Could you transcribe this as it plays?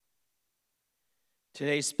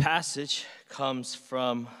Today's passage comes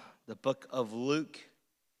from the book of Luke.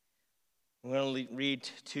 We're going to read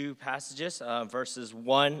two passages,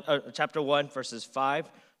 chapter 1, verses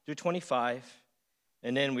 5 through 25,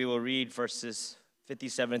 and then we will read verses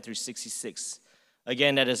 57 through 66.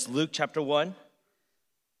 Again, that is Luke chapter 1,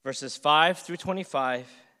 verses 5 through 25,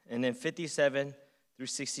 and then 57 through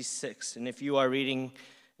 66. And if you are reading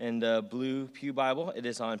in the Blue Pew Bible, it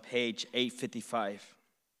is on page 855.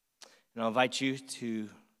 And I'll invite you to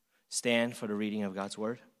stand for the reading of God's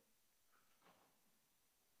word.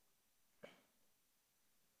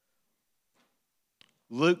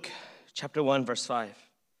 Luke chapter 1, verse 5.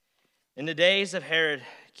 In the days of Herod,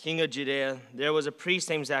 king of Judea, there was a priest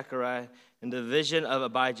named Zechariah in the division of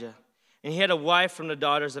Abijah. And he had a wife from the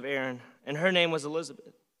daughters of Aaron, and her name was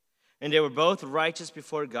Elizabeth. And they were both righteous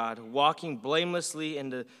before God, walking blamelessly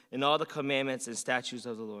in all the commandments and statutes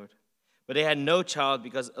of the Lord. But they had no child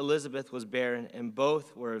because Elizabeth was barren, and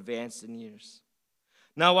both were advanced in years.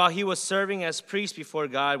 Now, while he was serving as priest before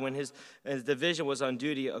God, when his division was on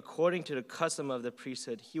duty, according to the custom of the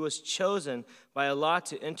priesthood, he was chosen by a lot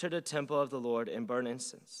to enter the temple of the Lord and burn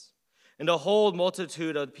incense. And the whole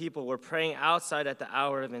multitude of people were praying outside at the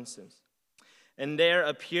hour of incense. And there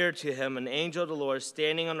appeared to him an angel of the Lord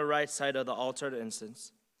standing on the right side of the altar of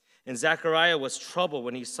incense. And Zechariah was troubled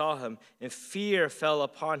when he saw him, and fear fell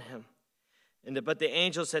upon him. But the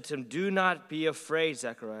angel said to him, "Do not be afraid,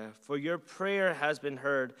 Zechariah, for your prayer has been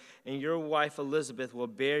heard, and your wife Elizabeth will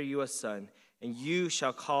bear you a son, and you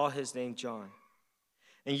shall call his name John.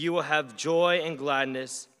 And you will have joy and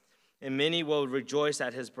gladness, and many will rejoice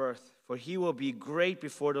at his birth, for he will be great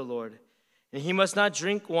before the Lord. And he must not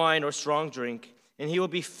drink wine or strong drink, and he will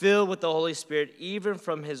be filled with the Holy Spirit even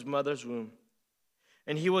from his mother's womb.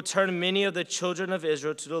 And he will turn many of the children of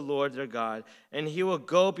Israel to the Lord their God, and he will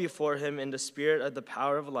go before him in the spirit of the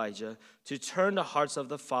power of Elijah, to turn the hearts of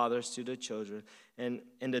the fathers to the children, and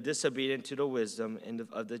the disobedient to the wisdom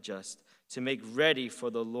of the just, to make ready for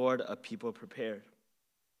the Lord a people prepared."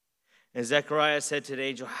 And Zechariah said to the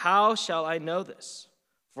angel, "How shall I know this?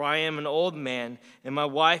 For I am an old man, and my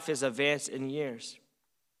wife is advanced in years."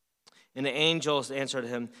 And the angels answered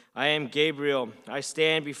him, "I am Gabriel. I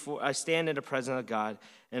stand in the presence of God,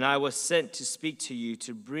 and I was sent to speak to you,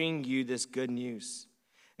 to bring you this good news.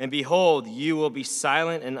 And behold, you will be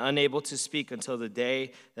silent and unable to speak until the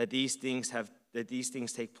day that these things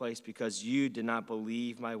take place, because you did not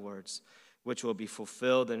believe my words, which will be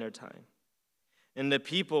fulfilled in their time." And the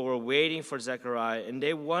people were waiting for Zechariah, and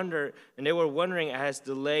they were wondering at his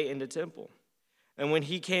delay in the temple. And when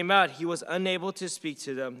he came out, he was unable to speak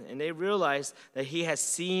to them, and they realized that he had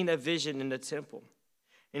seen a vision in the temple.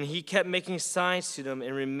 And he kept making signs to them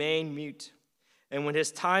and remained mute. And when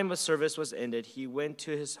his time of service was ended, he went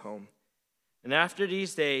to his home. And after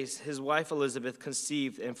these days, his wife Elizabeth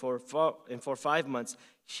conceived, and for 5 months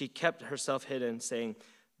she kept herself hidden, saying,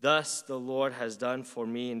 "Thus the Lord has done for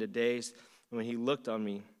me in the days when he looked on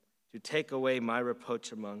me, to take away my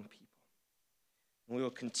reproach among people." We will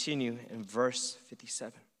continue in verse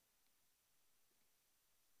 57.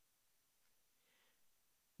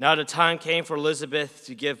 Now the time came for Elizabeth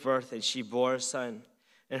to give birth, and she bore a son.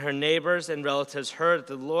 And her neighbors and relatives heard that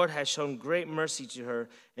the Lord had shown great mercy to her,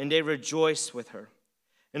 and they rejoiced with her.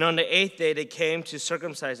 And on the 8th day they came to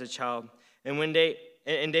circumcise the child, and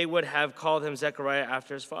they would have called him Zechariah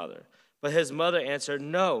after his father. But his mother answered,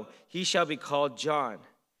 "No, he shall be called John."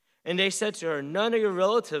 And they said to her, "None of your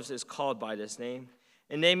relatives is called by this name."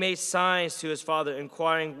 And they made signs to his father,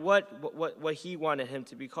 inquiring what he wanted him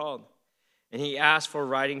to be called. And he asked for a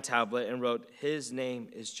writing tablet and wrote, "His name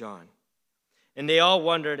is John." And they all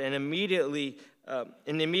wondered, and immediately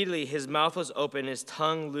his mouth was open, his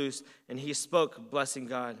tongue loosed, and he spoke, blessing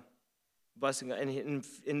God.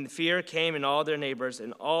 And fear came in all their neighbors,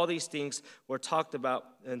 and all these things were talked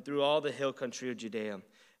about and through all the hill country of Judea.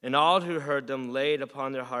 And all who heard them laid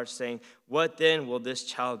upon their hearts, saying, "What then will this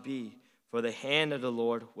child be?" For the hand of the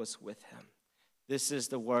Lord was with him. This is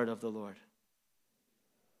the word of the Lord.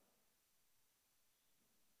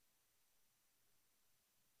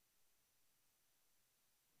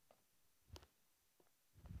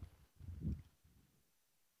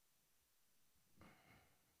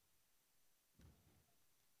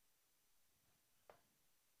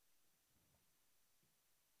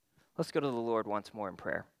 Let's go to the Lord once more in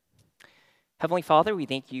prayer. Heavenly Father, we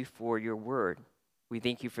thank you for your word. We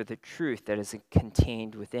thank you for the truth that is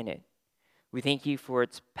contained within it. We thank you for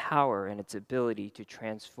its power and its ability to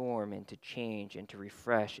transform and to change and to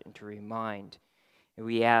refresh and to remind. And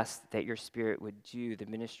we ask that your Spirit would do the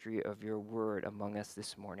ministry of your word among us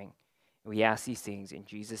this morning. And we ask these things in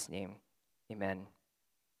Jesus' name. Amen.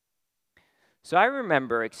 So I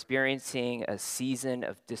remember experiencing a season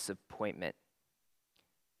of disappointment.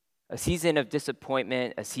 A season of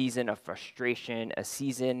disappointment, a season of frustration, a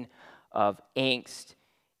season of angst.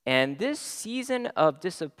 And this season of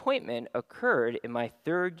disappointment occurred in my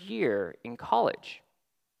third year in college.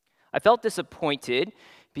 I felt disappointed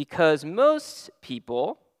because most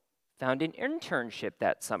people found an internship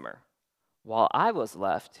that summer, while I was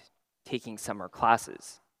left taking summer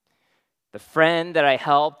classes. The friend that I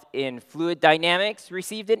helped in fluid dynamics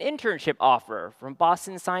received an internship offer from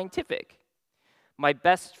Boston Scientific. My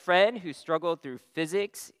best friend, who struggled through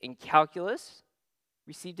physics and calculus,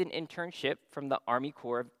 received an internship from the Army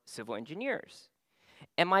Corps of Civil Engineers.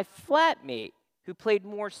 And my flatmate, who played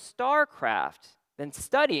more StarCraft than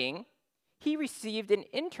studying, he received an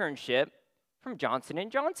internship from Johnson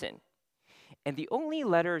 & Johnson. And the only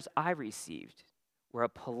letters I received were a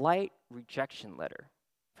polite rejection letter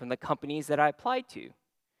from the companies that I applied to: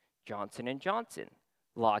 Johnson & Johnson,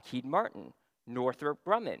 Lockheed Martin, Northrop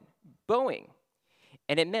Grumman, Boeing.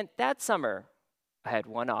 And it meant that summer I had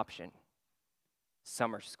one option: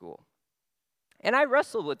 summer school. And I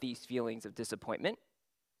wrestled with these feelings of disappointment.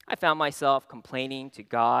 I found myself complaining to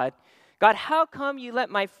God, God, how come you let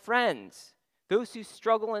my friends, those who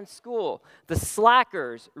struggle in school, the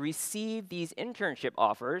slackers, receive these internship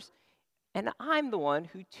offers, and I'm the one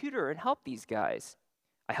who tutor and help these guys?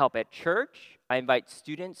 I help at church. I invite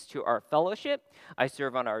students to our fellowship. I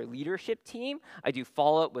serve on our leadership team. I do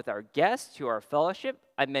follow-up with our guests to our fellowship.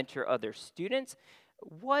 I mentor other students.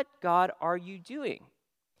 What, God, are you doing?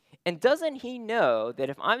 And doesn't he know that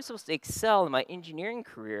if I'm supposed to excel in my engineering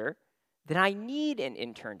career, then I need an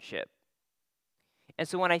internship? And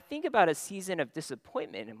so when I think about a season of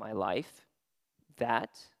disappointment in my life,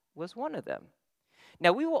 that was one of them.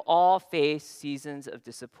 Now, we will all face seasons of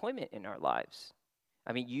disappointment in our lives.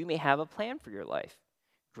 I mean, you may have a plan for your life: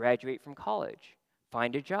 graduate from college,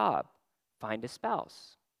 find a job, find a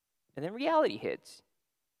spouse. And then reality hits.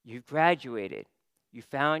 You've graduated, you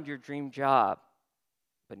found your dream job,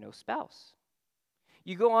 but no spouse.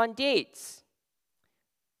 You go on dates,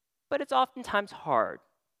 but it's oftentimes hard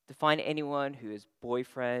to find anyone who is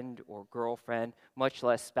boyfriend or girlfriend, much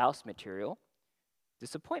less spouse material.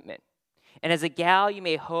 Disappointment. And as a gal, you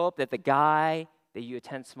may hope that the guy that you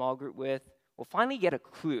attend small group with will finally get a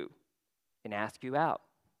clue and ask you out.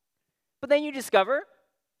 But then you discover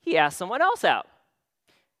he asked someone else out.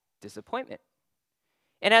 Disappointment.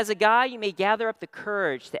 And as a guy, you may gather up the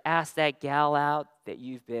courage to ask that gal out that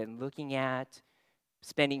you've been looking at,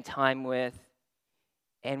 spending time with.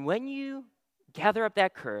 And when you gather up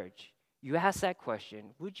that courage, you ask that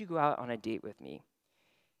question: would you go out on a date with me?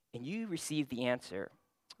 And you receive the answer: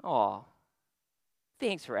 "Aw,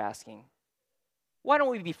 thanks for asking. Why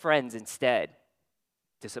don't we be friends instead?"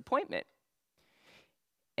 Disappointment.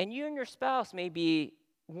 And you and your spouse may be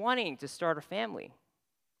wanting to start a family,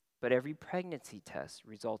 but every pregnancy test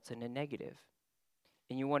results in a negative.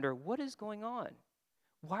 And you wonder, what is going on?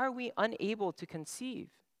 Why are we unable to conceive?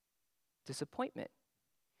 Disappointment.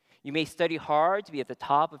 You may study hard to be at the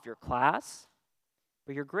top of your class,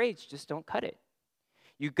 but your grades just don't cut it.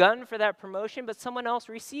 You gun for that promotion, but someone else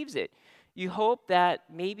receives it. You hope that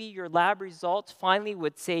maybe your lab results finally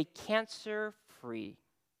would say cancer-free,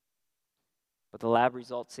 but the lab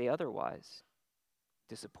results say otherwise.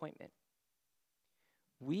 Disappointment.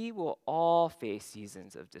 We will all face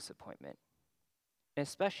seasons of disappointment, and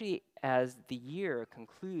especially as the year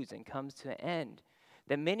concludes and comes to an end,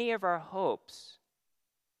 that many of our hopes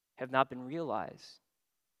have not been realized,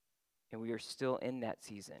 and we are still in that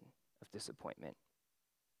season of disappointment.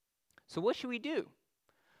 So what should we do?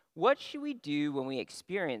 What should we do when we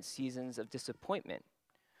experience seasons of disappointment?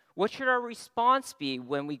 What should our response be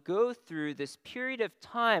when we go through this period of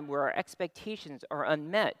time where our expectations are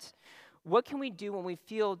unmet? What can we do when we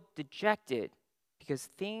feel dejected because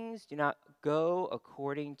things do not go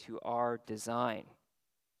according to our design?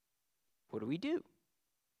 What do we do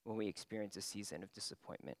when we experience a season of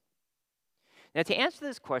disappointment? Now, to answer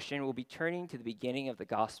this question, we'll be turning to the beginning of the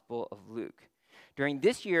Gospel of Luke. During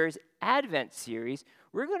this year's Advent series,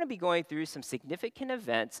 we're going to be going through some significant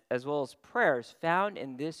events as well as prayers found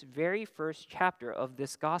in this very first chapter of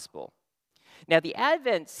this gospel. Now, the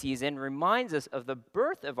Advent season reminds us of the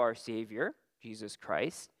birth of our Savior, Jesus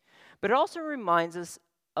Christ, but it also reminds us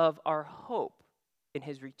of our hope in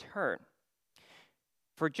his return.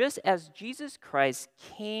 For just as Jesus Christ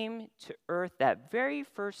came to earth that very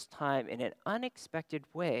first time in an unexpected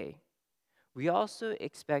way, we also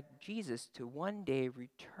expect Jesus to one day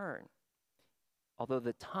return, although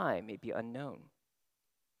the time may be unknown.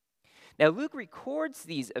 Now, Luke records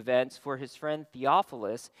these events for his friend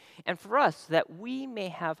Theophilus and for us so that we may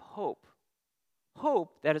have hope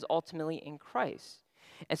hope that is ultimately in Christ.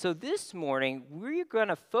 And so this morning, we're going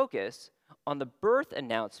to focus on the birth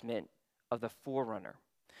announcement of the forerunner,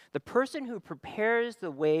 the person who prepares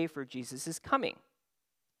the way for Jesus' coming,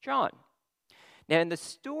 John. Now, in the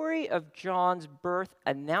story of John's birth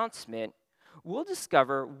announcement, we'll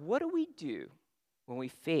discover what do we do when we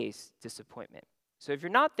face disappointment. So if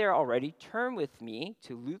you're not there already, turn with me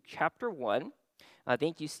to Luke chapter 1.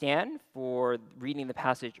 Thank you, Stan, for reading the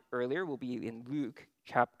passage earlier. We'll be in Luke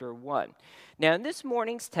chapter 1. Now, in this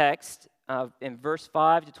morning's text, in verse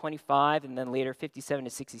 5 to 25, and then later 57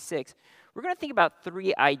 to 66, we're going to think about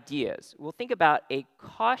three ideas. We'll think about a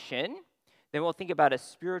caution, then we'll think about a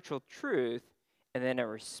spiritual truth, and then a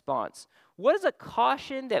response. What is a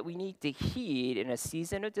caution that we need to heed in a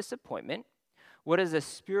season of disappointment? What is a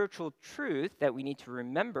spiritual truth that we need to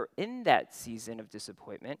remember in that season of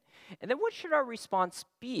disappointment? And then what should our response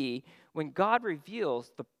be when God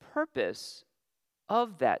reveals the purpose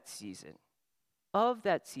of that season of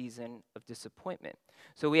disappointment?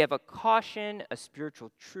 So we have a caution, a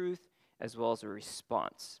spiritual truth, as well as a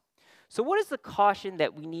response. So what is the caution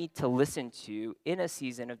that we need to listen to in a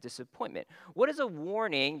season of disappointment? What is a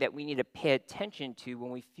warning that we need to pay attention to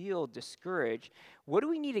when we feel discouraged? What do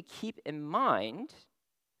we need to keep in mind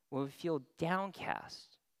when we feel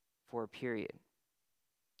downcast for a period?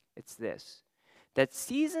 It's this, that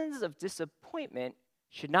seasons of disappointment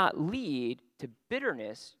should not lead to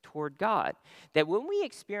bitterness toward God. That when we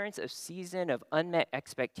experience a season of unmet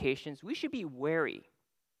expectations, we should be wary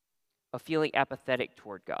of feeling apathetic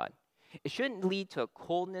toward God. It shouldn't lead to a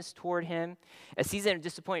coldness toward him. A season of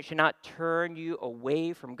disappointment should not turn you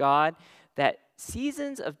away from God. That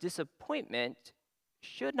seasons of disappointment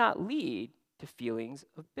should not lead to feelings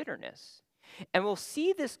of bitterness. And we'll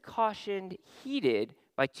see this caution heeded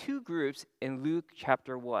by two groups in Luke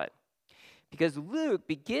chapter 1. Because Luke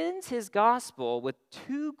begins his gospel with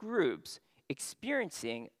two groups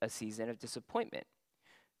experiencing a season of disappointment.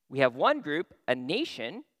 We have one group, a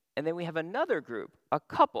nation, and then we have another group, a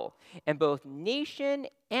couple. And both nation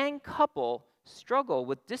and couple struggle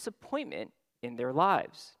with disappointment in their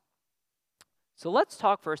lives. So let's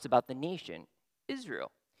talk first about the nation,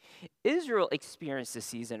 Israel. Israel experienced a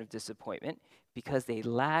season of disappointment because they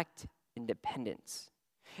lacked independence.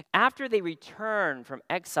 After they returned from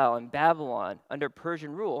exile in Babylon under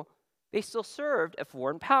Persian rule, they still served a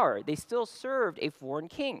foreign power. They still served a foreign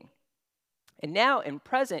king. And now, in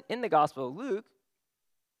the Gospel of Luke,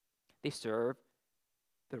 they serve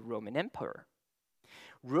the Roman emperor.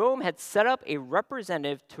 Rome had set up a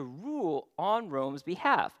representative to rule on Rome's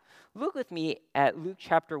behalf. Look with me at Luke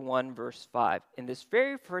chapter 1, verse 5. In this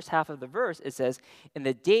very first half of the verse, it says, "In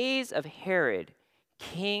the days of Herod,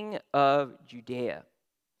 king of Judea."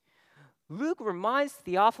 Luke reminds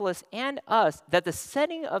Theophilus and us that the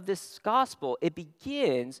setting of this gospel, it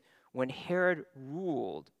begins when Herod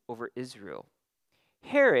ruled over Israel.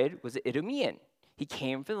 Herod was an Idumean. He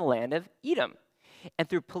came from the land of Edom. And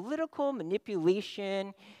through political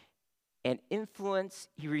manipulation and influence,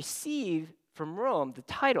 he received from Rome the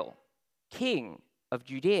title, King of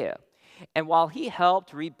Judea. And while he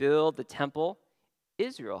helped rebuild the temple,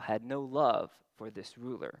 Israel had no love for this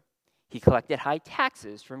ruler. He collected high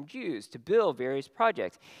taxes from Jews to build various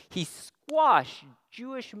projects. He squashed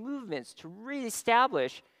Jewish movements to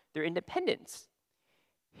reestablish their independence.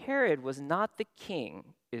 Herod was not the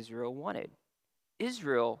king Israel wanted.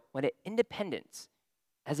 Israel wanted independence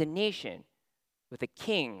as a nation with a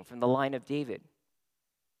king from the line of David.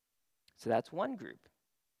 So that's one group,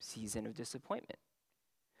 season of disappointment.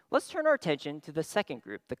 Let's turn our attention to the second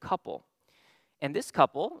group, the couple. And this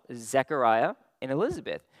couple is Zechariah and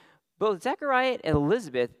Elizabeth. Both Zechariah and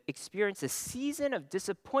Elizabeth experienced a season of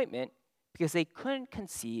disappointment because they couldn't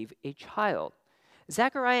conceive a child.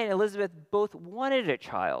 Zechariah and Elizabeth both wanted a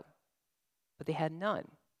child, but they had none.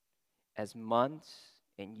 As months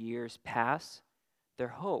and years passed, their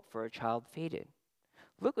hope for a child faded.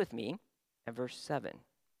 Look with me at verse 7.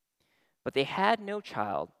 But they had no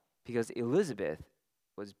child because Elizabeth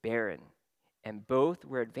was barren, and both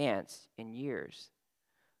were advanced in years.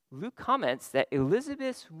 Luke comments that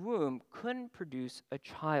Elizabeth's womb couldn't produce a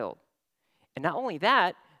child. And not only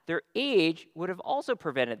that, their age would have also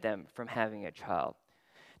prevented them from having a child.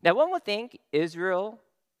 Now, one would think Israel,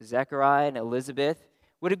 Zechariah, and Elizabeth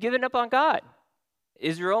would have given up on God.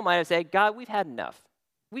 Israel might have said, God, we've had enough.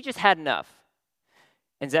 We just had enough.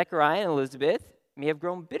 And Zechariah and Elizabeth may have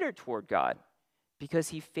grown bitter toward God because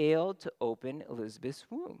he failed to open Elizabeth's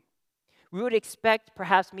womb. We would expect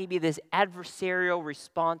perhaps maybe this adversarial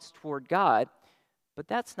response toward God, but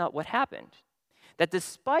that's not what happened. That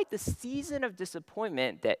despite the season of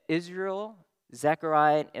disappointment that Israel,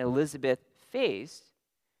 Zechariah, and Elizabeth faced,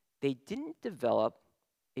 they didn't develop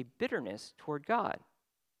a bitterness toward God.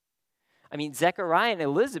 I mean, Zechariah and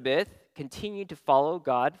Elizabeth continued to follow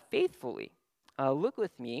God faithfully. Look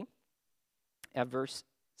with me at verse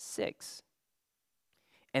 6.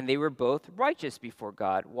 And they were both righteous before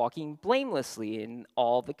God, walking blamelessly in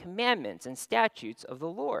all the commandments and statutes of the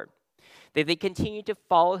Lord. They continued to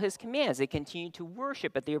follow his commands. They continued to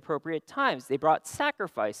worship at the appropriate times. They brought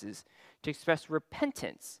sacrifices to express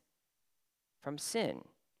repentance from sin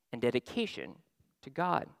and dedication to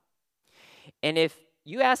God. And if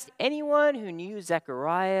you asked anyone who knew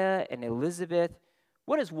Zechariah and Elizabeth,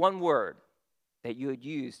 what is one word that you would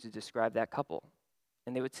use to describe that couple?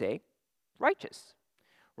 And they would say, righteous.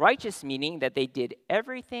 Righteous meaning that they did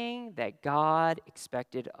everything that God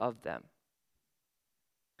expected of them.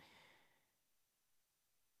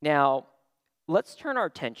 Now, let's turn our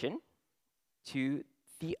attention to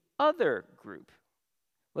the other group.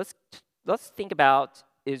 Let's think about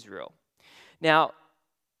Israel. Now,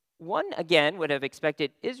 one, again, would have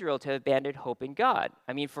expected Israel to have abandoned hope in God.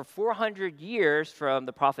 I mean, for 400 years, from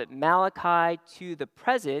the prophet Malachi to the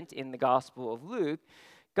present in the Gospel of Luke,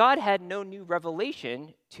 God had no new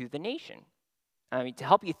revelation to the nation. I mean, to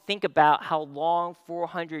help you think about how long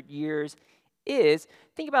 400 years is,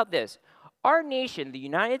 think about this. Our nation, the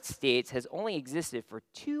United States, has only existed for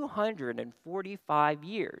 245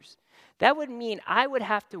 years. That would mean I would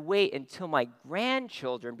have to wait until my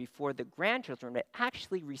grandchildren, before the grandchildren would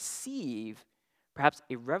actually receive perhaps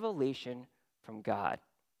a revelation from God.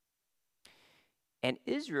 And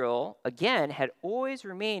Israel, again, had always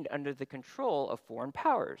remained under the control of foreign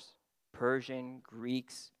powers, Persian,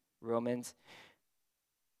 Greeks, Romans.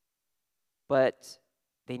 But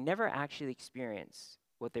they never actually experienced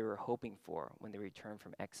what they were hoping for when they returned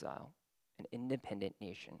from exile, an independent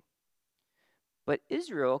nation. But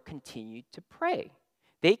Israel continued to pray.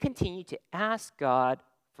 They continued to ask God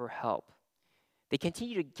for help. They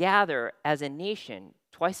continued to gather as a nation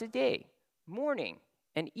twice a day, morning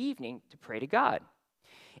and evening, to pray to God.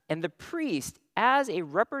 And the priest, as a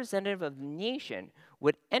representative of the nation,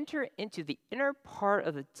 would enter into the inner part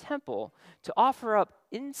of the temple to offer up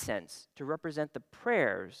incense to represent the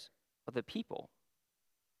prayers of the people.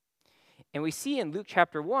 And we see in Luke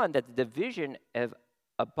chapter 1 that the division of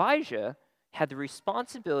Abijah had the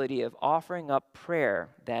responsibility of offering up prayer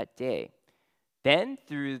that day. Then,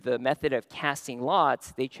 through the method of casting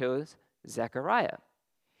lots, they chose Zechariah.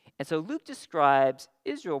 And so Luke describes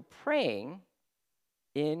Israel praying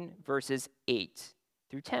in verses 8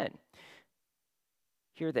 through 10.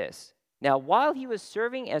 Hear this. Now, while he was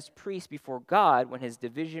serving as priest before God when his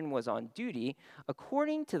division was on duty,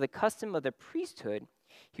 according to the custom of the priesthood,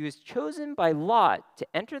 he was chosen by lot to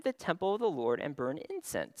enter the temple of the Lord and burn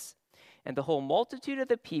incense. And the whole multitude of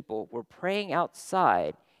the people were praying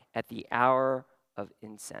outside at the hour of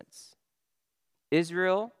incense.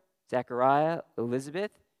 Israel, Zechariah,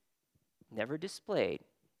 Elizabeth never displayed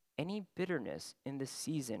any bitterness in the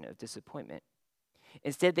season of disappointment.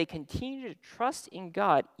 Instead, they continued to trust in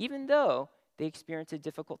God even though they experienced a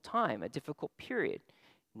difficult time, a difficult period,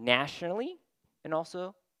 nationally and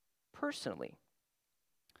also personally.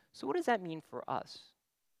 So what does that mean for us?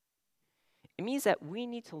 It means that we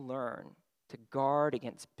need to learn to guard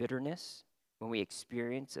against bitterness when we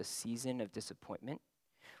experience a season of disappointment,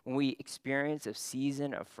 when we experience a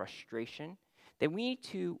season of frustration, that we need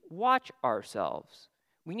to watch ourselves.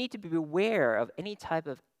 We need to be aware of any type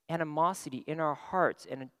of animosity in our hearts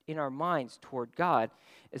and in our minds toward God,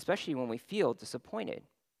 especially when we feel disappointed.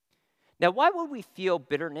 Now, why would we feel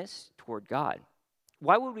bitterness toward God?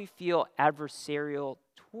 Why would we feel adversarial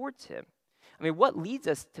towards him? I mean, what leads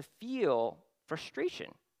us to feel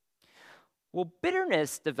frustration? Well,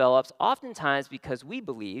 bitterness develops oftentimes because we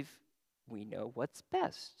believe we know what's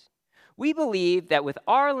best. We believe that with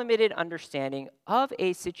our limited understanding of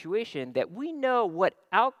a situation, that we know what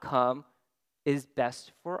outcome is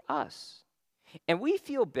best for us. And we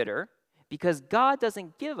feel bitter because God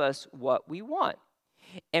doesn't give us what we want.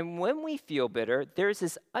 And when we feel bitter, there's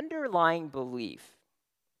this underlying belief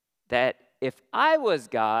that if I was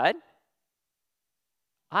God,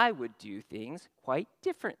 I would do things quite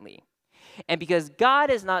differently. And because God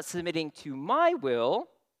is not submitting to my will,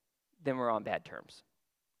 then we're on bad terms.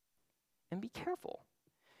 And be careful,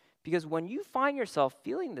 because when you find yourself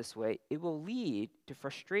feeling this way, it will lead to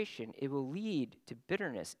frustration, it will lead to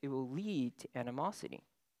bitterness, it will lead to animosity.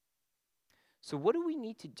 So what do we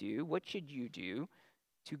need to do? What should you do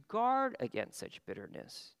to guard against such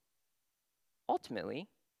bitterness? Ultimately,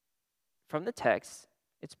 from the text,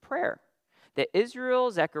 it's prayer. That Israel,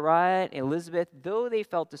 Zechariah, and Elizabeth, though they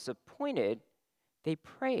felt disappointed, they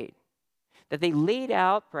prayed. that they laid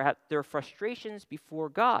out perhaps their frustrations before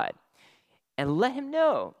God. And let him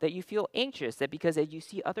know that you feel anxious, that because as you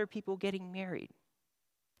see other people getting married,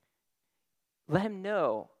 let him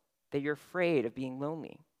know that you're afraid of being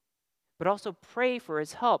lonely. But also pray for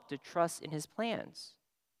his help to trust in his plans.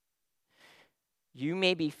 You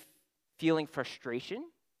may be feeling frustration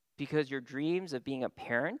because your dreams of being a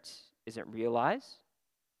parent isn't realized.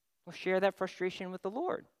 Well, share that frustration with the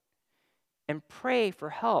Lord and pray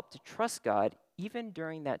for help to trust God even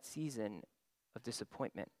during that season of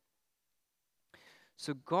disappointment.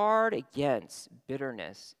 So guard against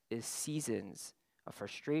bitterness in seasons of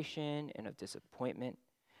frustration and of disappointment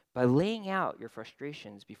by laying out your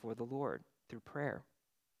frustrations before the Lord through prayer.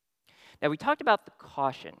 Now, we talked about the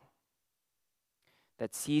caution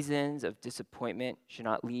that seasons of disappointment should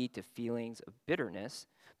not lead to feelings of bitterness.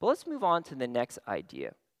 But let's move on to the next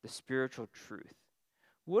idea, the spiritual truth.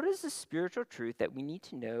 What is the spiritual truth that we need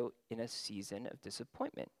to know in a season of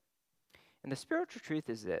disappointment? And the spiritual truth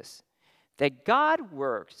is this, that God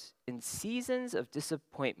works in seasons of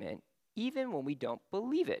disappointment even when we don't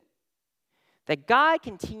believe it. That God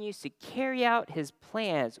continues to carry out his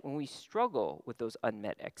plans when we struggle with those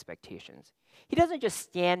unmet expectations. He doesn't just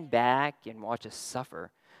stand back and watch us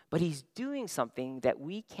suffer, but he's doing something that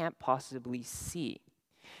we can't possibly see.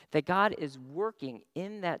 That God is working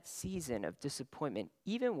in that season of disappointment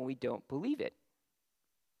even when we don't believe it.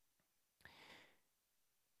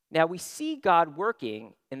 Now, we see God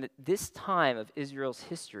working in this time of Israel's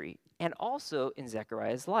history and also in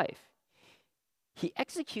Zechariah's life. He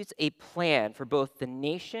executes a plan for both the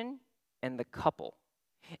nation and the couple.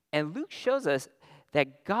 And Luke shows us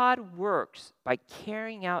that God works by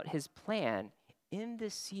carrying out his plan in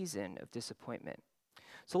this season of disappointment.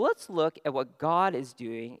 So let's look at what God is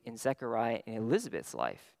doing in Zechariah and Elizabeth's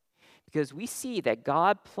life, because we see that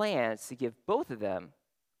God plans to give both of them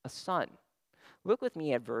a son. Look with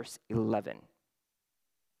me at verse 11.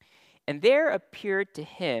 And there appeared to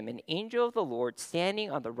him an angel of the Lord standing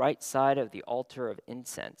on the right side of the altar of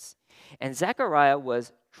incense. And Zechariah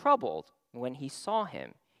was troubled when he saw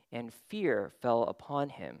him, and fear fell upon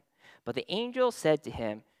him. But the angel said to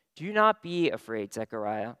him, "Do not be afraid,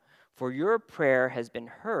 Zechariah, for your prayer has been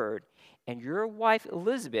heard, and your wife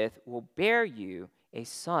Elizabeth will bear you a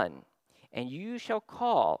son, and you shall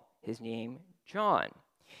call his name John.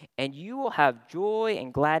 And you will have joy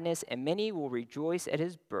and gladness, and many will rejoice at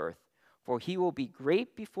his birth. For he will be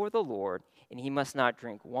great before the Lord, and he must not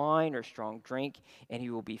drink wine or strong drink, and he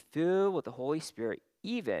will be filled with the Holy Spirit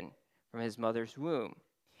even from his mother's womb.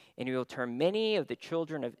 And he will turn many of the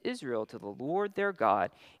children of Israel to the Lord their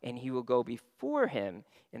God, and he will go before him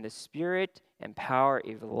in the spirit and power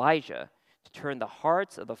of Elijah, to turn the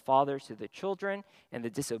hearts of the fathers to the children, and the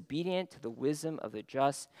disobedient to the wisdom of the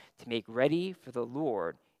just, to make ready for the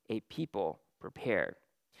Lord a people prepared."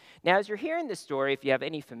 Now, as you're hearing this story, if you have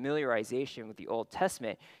any familiarization with the Old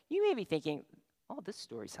Testament, you may be thinking, oh, this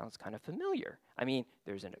story sounds kind of familiar. I mean,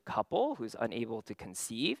 there's a couple who's unable to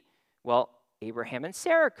conceive. Well, Abraham and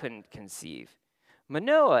Sarah couldn't conceive.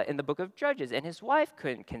 Manoah in the book of Judges and his wife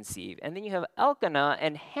couldn't conceive. And then you have Elkanah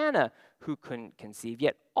and Hannah who couldn't conceive.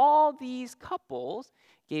 Yet all these couples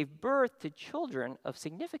gave birth to children of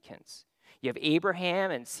significance. You have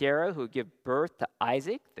Abraham and Sarah who give birth to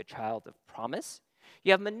Isaac, the child of promise.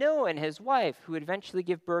 You have Manoah and his wife who would eventually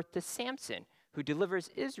give birth to Samson, who delivers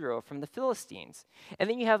Israel from the Philistines. And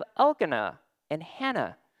then you have Elkanah and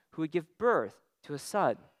Hannah who would give birth to a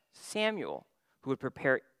son, Samuel, who would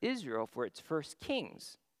prepare Israel for its first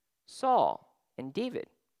kings, Saul and David.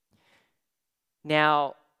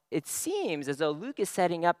 Now, it seems as though Luke is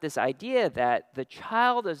setting up this idea that the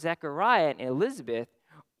child of Zechariah and Elizabeth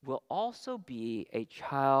will also be a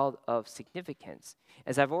child of significance.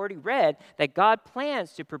 As I've already read, that God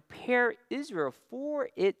plans to prepare Israel for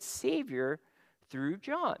its Savior through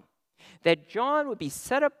John. That John would be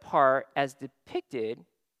set apart as depicted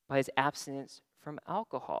by his abstinence from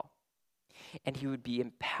alcohol. And he would be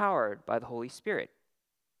empowered by the Holy Spirit.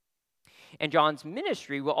 And John's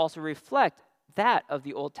ministry will also reflect that of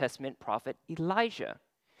the Old Testament prophet Elijah.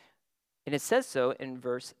 And it says so in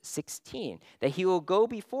verse 16, that he will go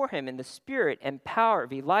before him in the spirit and power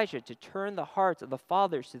of Elijah to turn the hearts of the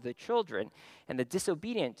fathers to the children and the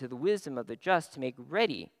disobedient to the wisdom of the just, to make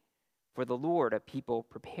ready for the Lord a people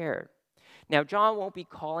prepared. Now, John won't be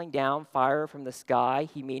calling down fire from the sky.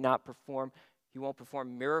 He won't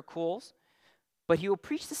perform miracles, but he will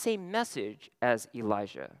preach the same message as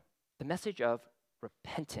Elijah, the message of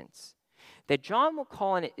repentance. That John will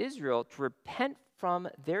call on Israel to repent from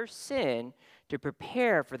their sin to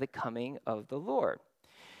prepare for the coming of the Lord.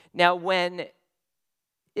 Now, when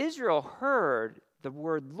Israel heard the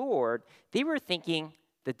word Lord, they were thinking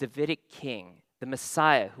the Davidic king, the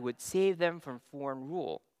Messiah who would save them from foreign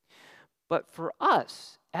rule. But for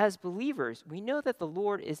us, as believers, we know that the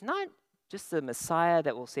Lord is not just the Messiah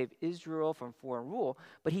that will save Israel from foreign rule,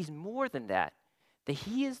 but he's more than that, that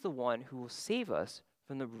he is the one who will save us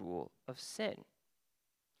from the rule of sin.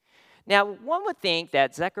 Now, one would think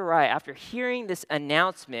that Zechariah, after hearing this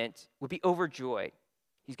announcement, would be overjoyed.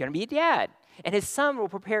 He's going to be a dad, and his son will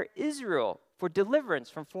prepare Israel for deliverance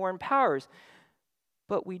from foreign powers.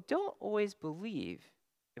 But we don't always believe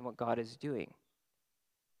in what God is doing.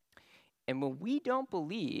 And when we don't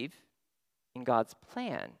believe in God's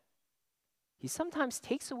plan, he sometimes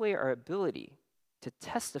takes away our ability to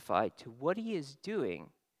testify to what he is doing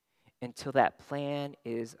until that plan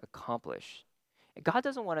is accomplished. And God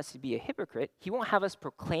doesn't want us to be a hypocrite. He won't have us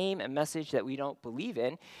proclaim a message that we don't believe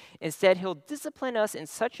in. Instead, he'll discipline us in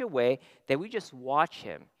such a way that we just watch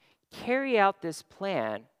him carry out this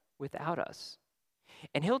plan without us.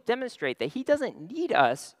 And he'll demonstrate that he doesn't need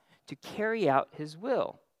us to carry out his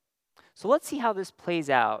will. So let's see how this plays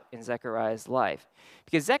out in Zechariah's life.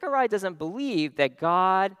 Because Zechariah doesn't believe that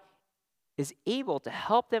God is able to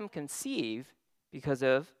help them conceive because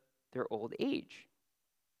of their old age.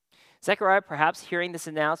 Zechariah, perhaps hearing this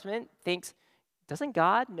announcement, thinks, doesn't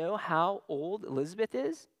God know how old Elizabeth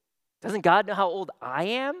is? Doesn't God know how old I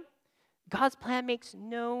am? God's plan makes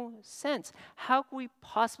no sense. How could we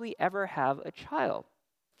possibly ever have a child?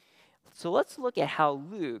 So let's look at how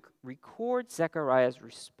Luke records Zechariah's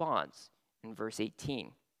response in verse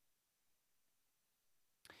 18.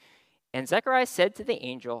 And Zechariah said to the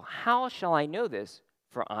angel, "How shall I know this?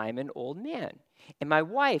 For I am an old man, and my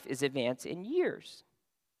wife is advanced in years."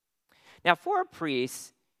 Now, for a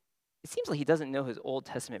priest, it seems like he doesn't know his Old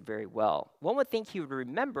Testament very well. One would think he would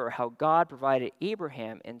remember how God provided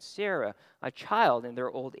Abraham and Sarah a child in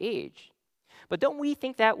their old age. But don't we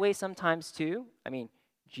think that way sometimes too? I mean,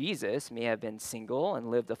 Jesus may have been single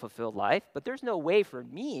and lived a fulfilled life, but there's no way for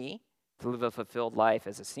me to live a fulfilled life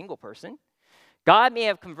as a single person. God may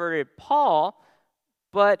have converted Paul,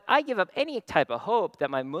 but I give up any type of hope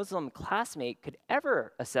that my Muslim classmate could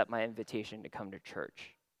ever accept my invitation to come to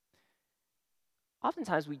church.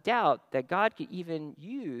 Oftentimes we doubt that God could even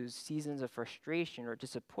use seasons of frustration or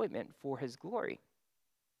disappointment for his glory.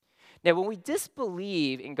 Now, when we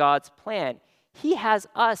disbelieve in God's plan, he has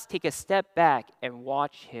us take a step back and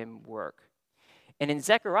watch him work. And in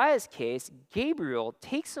Zechariah's case, Gabriel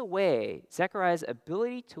takes away Zechariah's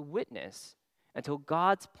ability to witness until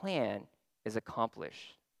God's plan is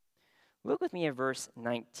accomplished. Look with me at verse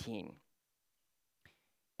 19.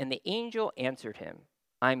 And the angel answered him,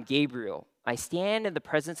 "I'm Gabriel. I stand in the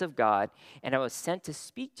presence of God, and I was sent to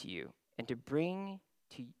speak to you and to bring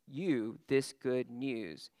to you this good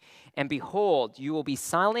news. And behold, you will be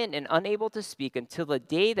silent and unable to speak until the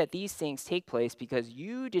day that these things take place, because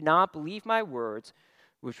you did not believe my words,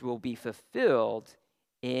 which will be fulfilled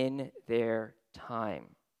in their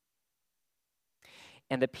time."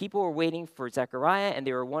 And the people were waiting for Zechariah, and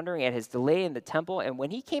they were wondering at his delay in the temple. And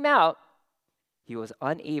when he came out, he was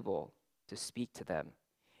unable to speak to them.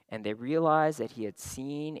 And they realized that he had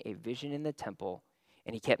seen a vision in the temple,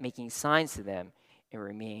 and he kept making signs to them and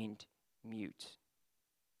remained mute.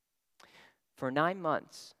 For 9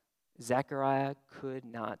 months, Zechariah could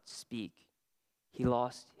not speak. He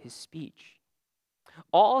lost his speech.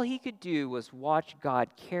 All he could do was watch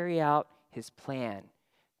God carry out his plan,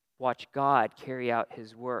 watch God carry out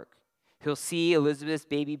his work. He'll see Elizabeth's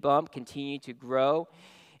baby bump continue to grow,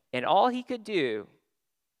 and all he could do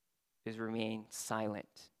is remain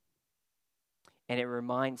silent. And it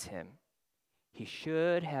reminds him he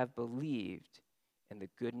should have believed in the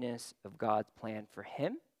goodness of God's plan for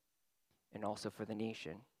him and also for the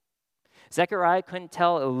nation. Zechariah couldn't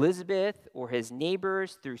tell Elizabeth or his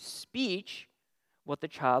neighbors through speech what the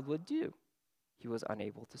child would do. He was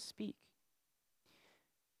unable to speak.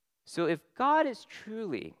 So if God is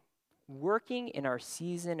truly working in our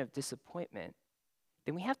season of disappointment,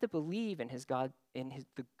 then we have to believe in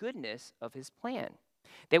the goodness of his plan.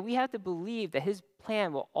 That we have to believe that his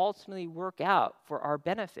plan will ultimately work out for our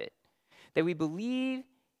benefit. That we believe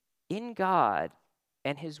in God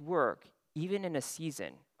and his work, even in a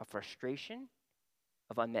season of frustration,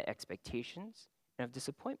 of unmet expectations, and of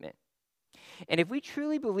disappointment. And if we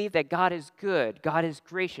truly believe that God is good, God is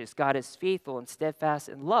gracious, God is faithful and steadfast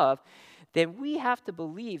in love, then we have to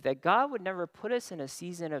believe that God would never put us in a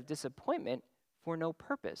season of disappointment for no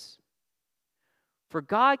purpose. For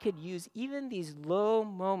God could use even these low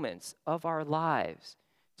moments of our lives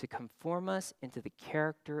to conform us into the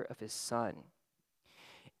character of his Son.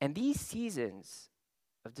 And these seasons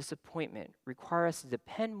of disappointment require us to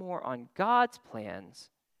depend more on God's plans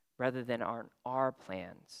rather than on our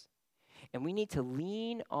plans. And we need to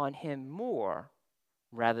lean on Him more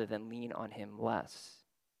rather than lean on Him less.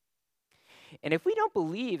 And if we don't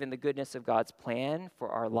believe in the goodness of God's plan for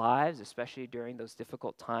our lives, especially during those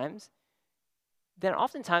difficult times, then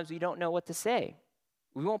oftentimes we don't know what to say.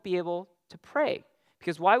 We won't be able to pray.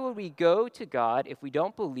 Because why would we go to God if we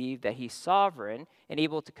don't believe that He's sovereign and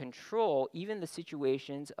able to control even the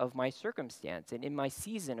situations of my circumstance and in my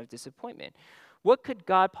season of disappointment? What could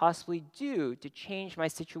God possibly do to change my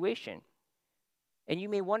situation? And you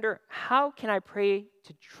may wonder, how can I pray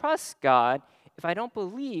to trust God if I don't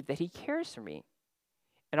believe that He cares for me?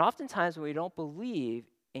 And oftentimes when we don't believe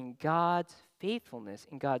in God's faithfulness,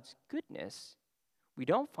 in God's goodness, we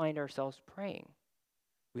don't find ourselves praying.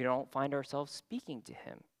 We don't find ourselves speaking to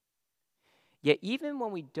Him. Yet even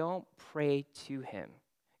when we don't pray to Him,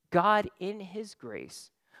 God in His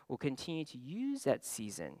grace will continue to use that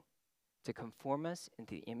season to conform us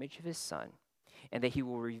into the image of His Son, and that He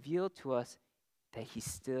will reveal to us that He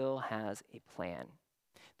still has a plan,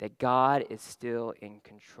 that God is still in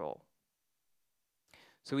control.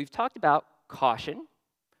 So we've talked about caution,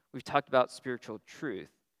 we've talked about spiritual truth.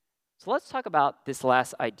 So let's talk about this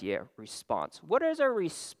last idea, response. What is our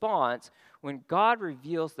response when God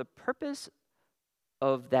reveals the purpose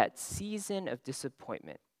of that season of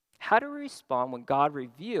disappointment? How do we respond when God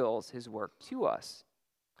reveals His work to us?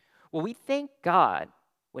 Well, we thank God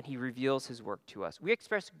when He reveals His work to us. We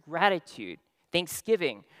express gratitude,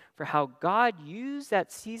 thanksgiving for how God used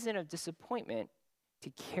that season of disappointment to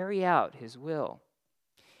carry out His will.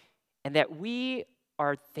 And that we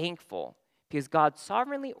are thankful because God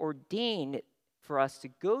sovereignly ordained for us to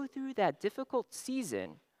go through that difficult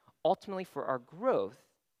season, ultimately for our growth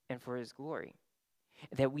and for His glory.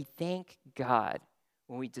 And that we thank God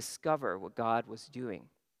when we discover what God was doing.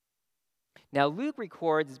 Now, Luke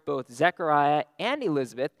records both Zechariah and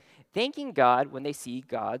Elizabeth thanking God when they see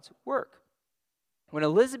God's work. When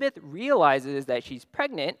Elizabeth realizes that she's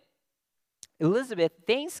pregnant, Elizabeth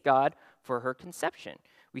thanks God for her conception.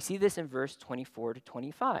 We see this in verse 24 to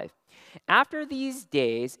 25. After these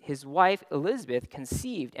days, his wife Elizabeth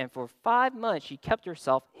conceived, and for 5 months she kept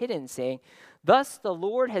herself hidden, saying, "Thus the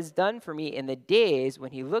Lord has done for me in the days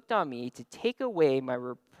when He looked on me to take away my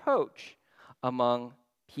reproach among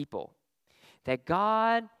people." That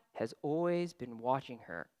God has always been watching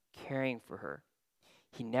her, caring for her.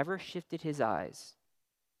 He never shifted His eyes.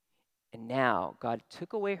 And now God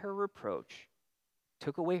took away her reproach,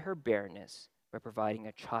 took away her barrenness, by providing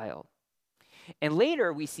a child. And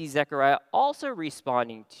later we see Zechariah also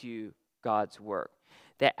responding to God's work.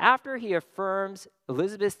 That after he affirms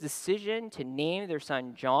Elizabeth's decision to name their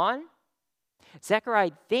son John,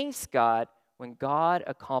 Zechariah thanks God when God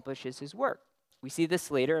accomplishes His work. We see this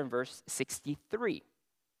later in verse 63.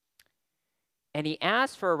 And he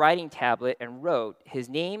asked for a writing tablet and wrote, "His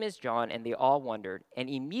name is John," and they all wondered. And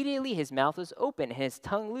immediately his mouth was open and his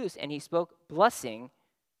tongue loose, and he spoke, blessing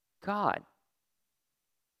God.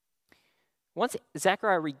 Once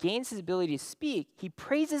Zechariah regains his ability to speak, he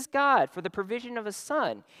praises God for the provision of a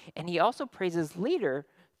son. And he also praises later,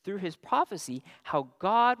 through his prophecy, how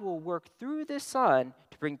God will work through this son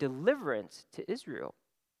to bring deliverance to Israel.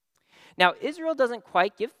 Now, Israel doesn't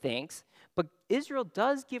quite give thanks, but Israel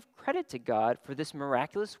does give credit to God for this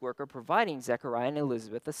miraculous work of providing Zechariah and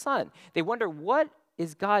Elizabeth a son. They wonder, what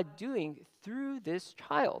is God doing through this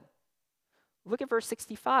child? Look at verse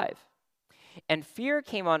 65. And fear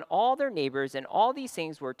came on all their neighbors, and all these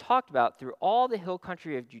things were talked about through all the hill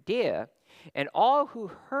country of Judea. And all who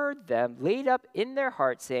heard them laid up in their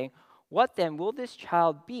hearts, saying, "What then will this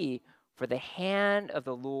child be? For the hand of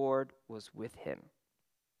the Lord was with him."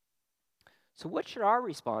 So what should our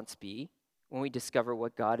response be when we discover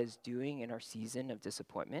what God is doing in our season of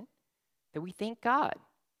disappointment? That we thank God.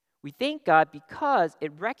 We thank God because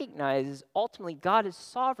it recognizes ultimately God is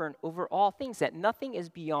sovereign over all things, that nothing is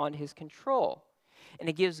beyond His control. And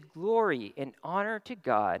it gives glory and honor to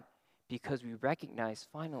God because we recognize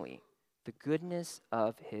finally the goodness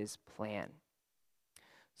of His plan.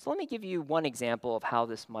 So let me give you one example of how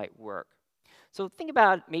this might work. So think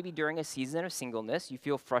about maybe during a season of singleness, you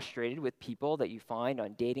feel frustrated with people that you find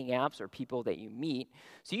on dating apps or people that you meet.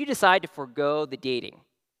 So you decide to forego the dating.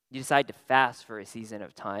 You decide to fast for a season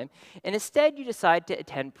of time, and instead you decide to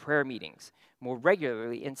attend prayer meetings more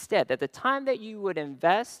regularly instead. That the time that you would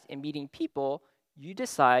invest in meeting people, you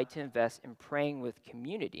decide to invest in praying with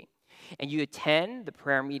community. And you attend the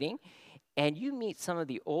prayer meeting, and you meet some of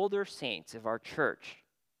the older saints of our church,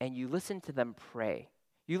 and you listen to them pray.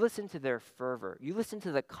 You listen to their fervor. You listen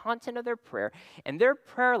to the content of their prayer, and their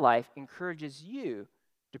prayer life encourages you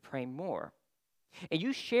to pray more. And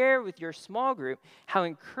you share with your small group how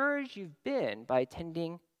encouraged you've been by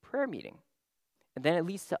attending prayer meeting. And then it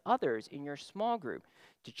leads to others in your small group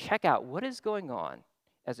to check out what is going on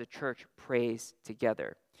as a church prays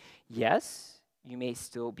together. Yes, you may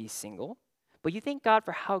still be single, but you thank God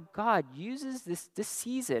for how God uses this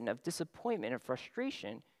season of disappointment and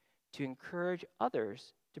frustration to encourage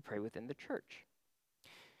others to pray within the church.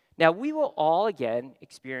 Now, we will all again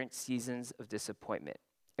experience seasons of disappointment.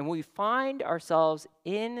 And when we find ourselves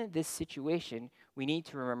in this situation, we need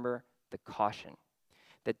to remember the caution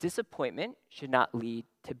that disappointment should not lead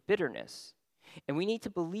to bitterness. And we need to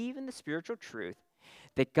believe in the spiritual truth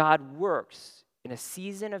that God works in a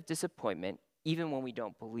season of disappointment even when we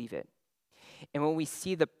don't believe it. And when we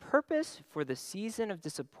see the purpose for the season of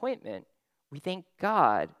disappointment, we thank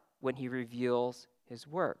God when he reveals his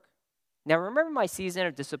work. Now, remember my season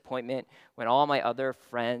of disappointment when all my other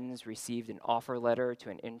friends received an offer letter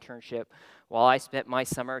to an internship while I spent my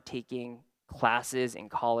summer taking classes in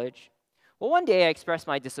college? Well, one day I expressed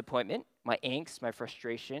my disappointment, my angst, my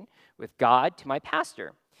frustration with God to my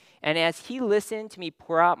pastor. And as he listened to me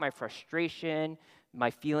pour out my frustration,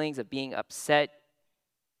 my feelings of being upset,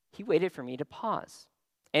 he waited for me to pause.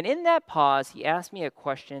 And in that pause, he asked me a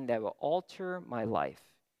question that will alter my life,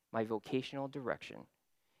 my vocational direction.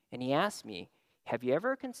 And he asked me, have you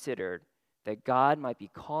ever considered that God might be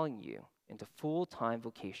calling you into full-time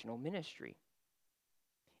vocational ministry?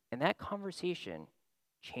 And that conversation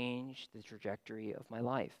changed the trajectory of my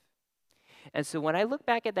life. And so when I look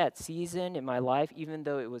back at that season in my life, even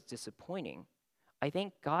though it was disappointing, I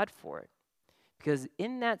thank God for it. Because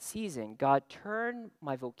in that season, God turned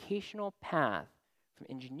my vocational path from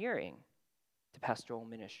engineering to pastoral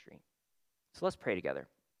ministry. So let's pray together.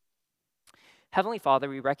 Heavenly Father,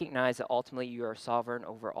 we recognize that ultimately you are sovereign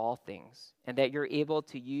over all things and that you're able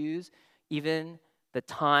to use even the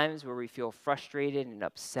times where we feel frustrated and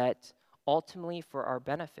upset ultimately for our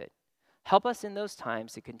benefit. Help us in those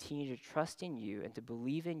times to continue to trust in you and to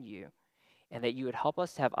believe in you, and that you would help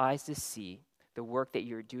us to have eyes to see the work that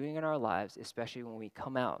you're doing in our lives, especially when we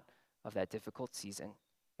come out of that difficult season.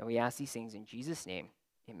 And we ask these things in Jesus' name,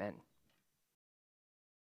 amen.